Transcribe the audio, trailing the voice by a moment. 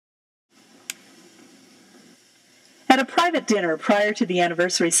At a private dinner prior to the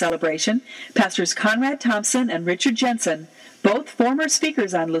anniversary celebration, Pastors Conrad Thompson and Richard Jensen, both former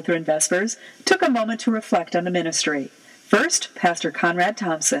speakers on Lutheran Vespers, took a moment to reflect on the ministry. First, Pastor Conrad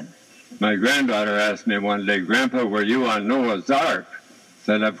Thompson. My granddaughter asked me one day, "Grandpa, were you on Noah's Ark?" I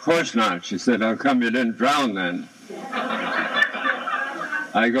said, "Of course not." She said, "How come you didn't drown then?"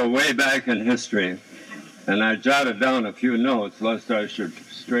 I go way back in history, and I jotted down a few notes lest I should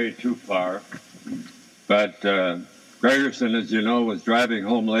stray too far. But Gregerson, as you know, was driving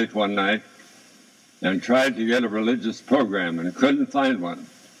home late one night and tried to get a religious program and couldn't find one.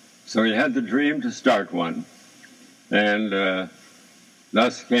 So he had the dream to start one. And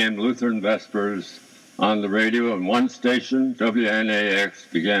thus came Lutheran Vespers on the radio, and one station, WNAX,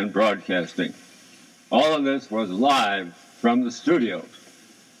 began broadcasting. All of this was live from the studio.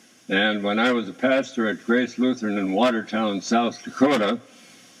 And when I was a pastor at Grace Lutheran in Watertown, South Dakota,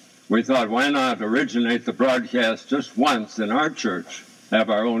 we thought, why not originate the broadcast just once in our church, have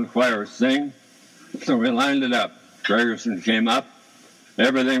our own choir sing? So we lined it up. Gregerson came up,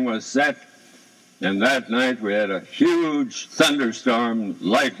 everything was set, and that night we had a huge thunderstorm,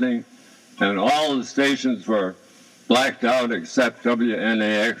 lightning, and all the stations were blacked out except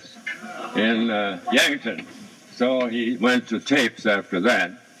WNAX in Yankton. So he went to tapes after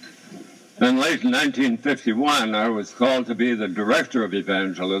that. Then late in 1951, I was called to be the Director of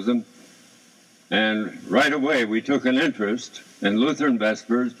Evangelism, and right away we took an interest in Lutheran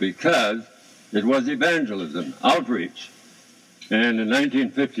Vespers because it was evangelism, outreach. And in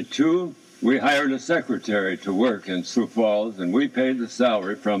 1952, we hired a secretary to work in Sioux Falls, and we paid the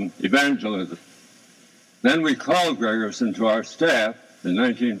salary from evangelism. Then we called Gregerson to our staff in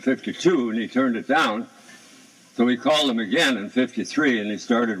 1952, and he turned it down. So we called him again in 53, and he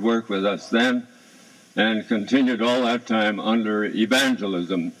started work with us then and continued all that time under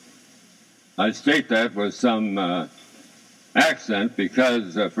evangelism. I state that with some accent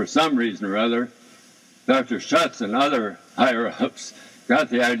because for some reason or other, Dr. Schutz and other higher-ups got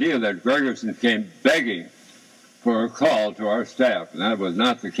the idea that Gregerson came begging for a call to our staff, and that was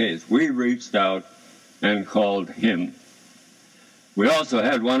not the case. We reached out and called him. We also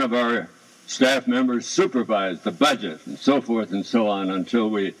had one of our staff members supervise the budget and so forth and so on until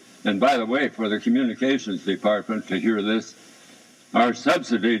we, and by the way, for the communications department to hear this, our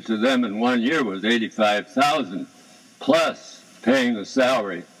subsidy to them in 1 year was $85,000 plus paying the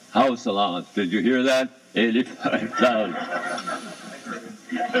salary, house allowance. Did you hear that? $85,000.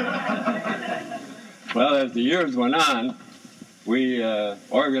 Well, as the years went on, we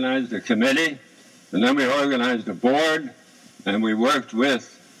organized a committee, and then we organized a board, and we worked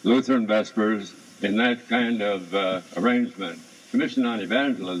with Lutheran Vespers in that kind of arrangement. Commission on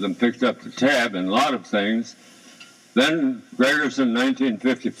Evangelism picked up the tab in a lot of things. Then Gregerson in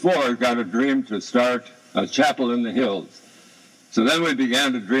 1954 got a dream to start a chapel in the hills. So then we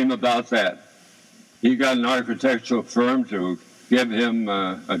began to dream about that. He got an architectural firm to give him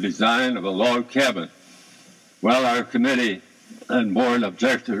a design of a log cabin. Well, our committee and board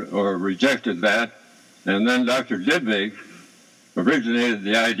objected or rejected that, and then Dr. Didvig originated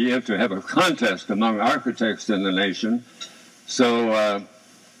the idea to have a contest among architects in the nation. So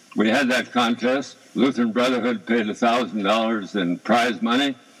we had that contest. Lutheran Brotherhood paid $1,000 in prize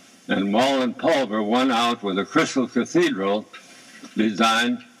money, and Mull and Pulver won out with a Crystal Cathedral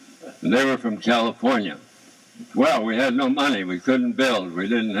design, and they were from California. Well, we had no money. We couldn't build. We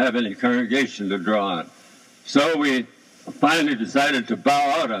didn't have any congregation to draw on. So we finally decided to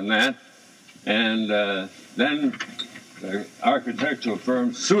bow out on that, and then the architectural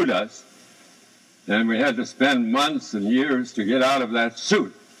firm sued us, and we had to spend months and years to get out of that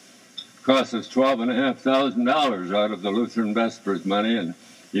suit. It cost us $12,500 out of the Lutheran Vespers money, and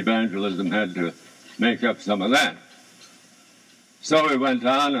evangelism had to make up some of that. So we went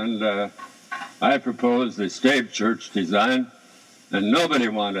on, and I proposed the stave church design, and nobody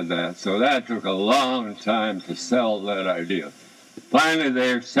wanted that, so that took a long time to sell that idea. Finally,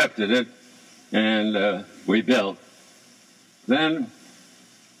 they accepted it, and we built. Then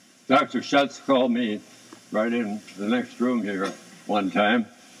Dr. Schutz called me right in the next room here one time,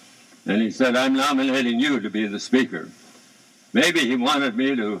 and he said, "I'm nominating you to be the speaker." Maybe he wanted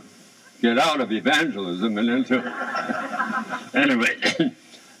me to get out of evangelism and into... Anyway,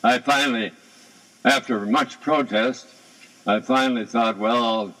 I finally, after much protest, I finally thought, well,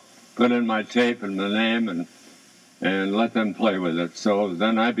 I'll put in my tape and my name and let them play with it. So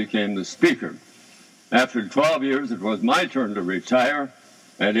then I became the speaker. After 12 years, it was my turn to retire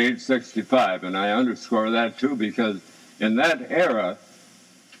at age 65, and I underscore that too because in that era,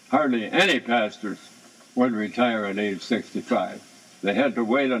 hardly any pastors would retire at age 65. They had to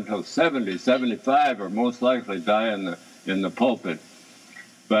wait until 70, 75, or most likely die in the pulpit.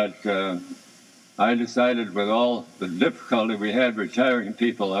 But I decided with all the difficulty we had retiring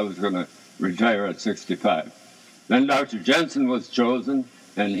people, I was going to retire at 65. Then Dr. Jensen was chosen,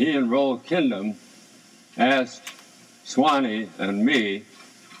 and he and Roll Kingdom asked Swanee and me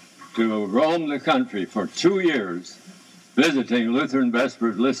to roam the country for 2 years, visiting Lutheran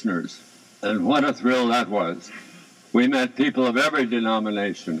Vespers listeners. And what a thrill that was. We met people of every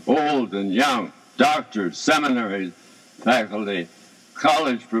denomination, old and young, doctors, seminaries, faculty,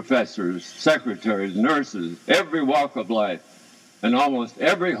 college professors, secretaries, nurses, every walk of life. And almost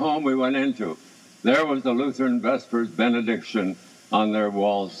every home we went into, there was the Lutheran Vespers benediction on their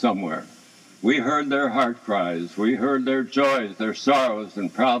walls somewhere. We heard their heart cries. We heard their joys, their sorrows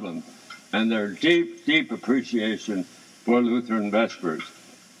and problems, and their deep, deep appreciation for Lutheran Vespers.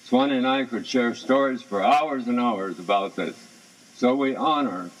 Swanee and I could share stories for hours and hours about this. So we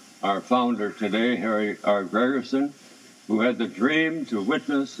honor our founder today, Harry R. Gregerson, who had the dream to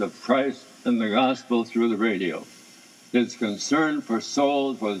witness of Christ and the gospel through the radio. His concern for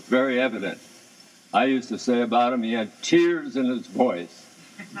souls was very evident. I used to say about him, he had tears in his voice,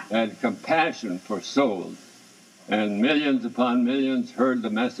 had compassion for souls, and millions upon millions heard the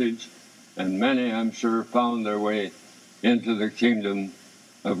message, and many, I'm sure, found their way into the kingdom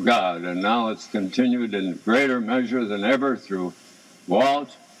of God. And now it's continued in greater measure than ever through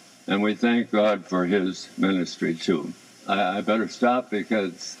Walt, and we thank God for his ministry too. I better stop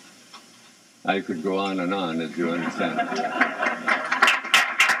because I could go on, as you understand.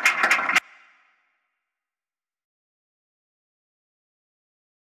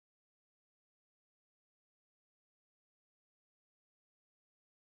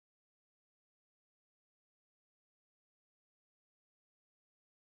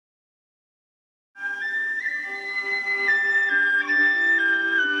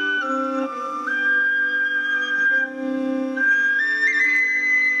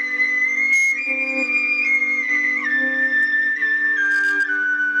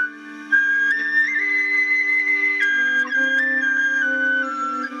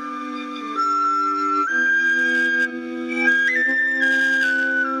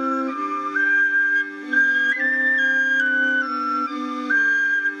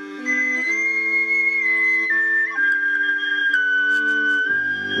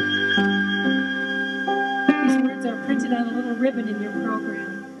 Ribbon in your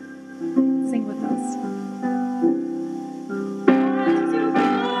program. Sing with us.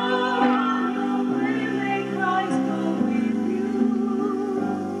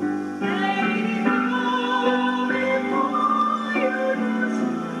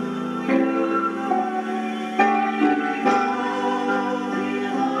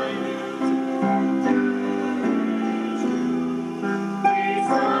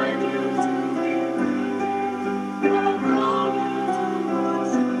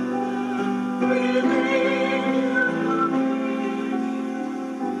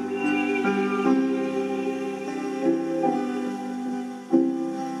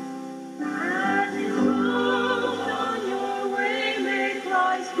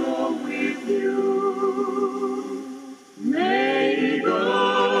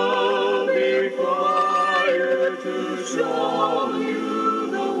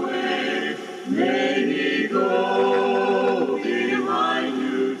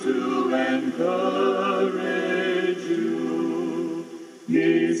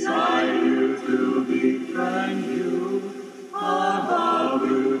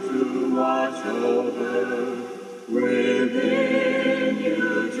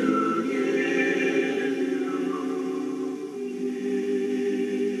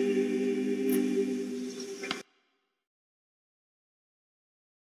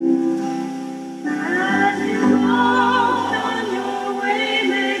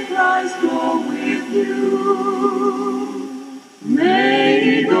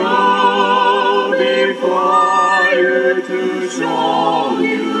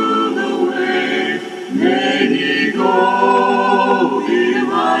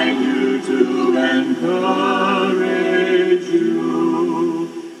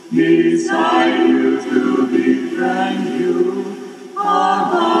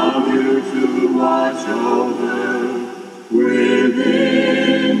 Watch over with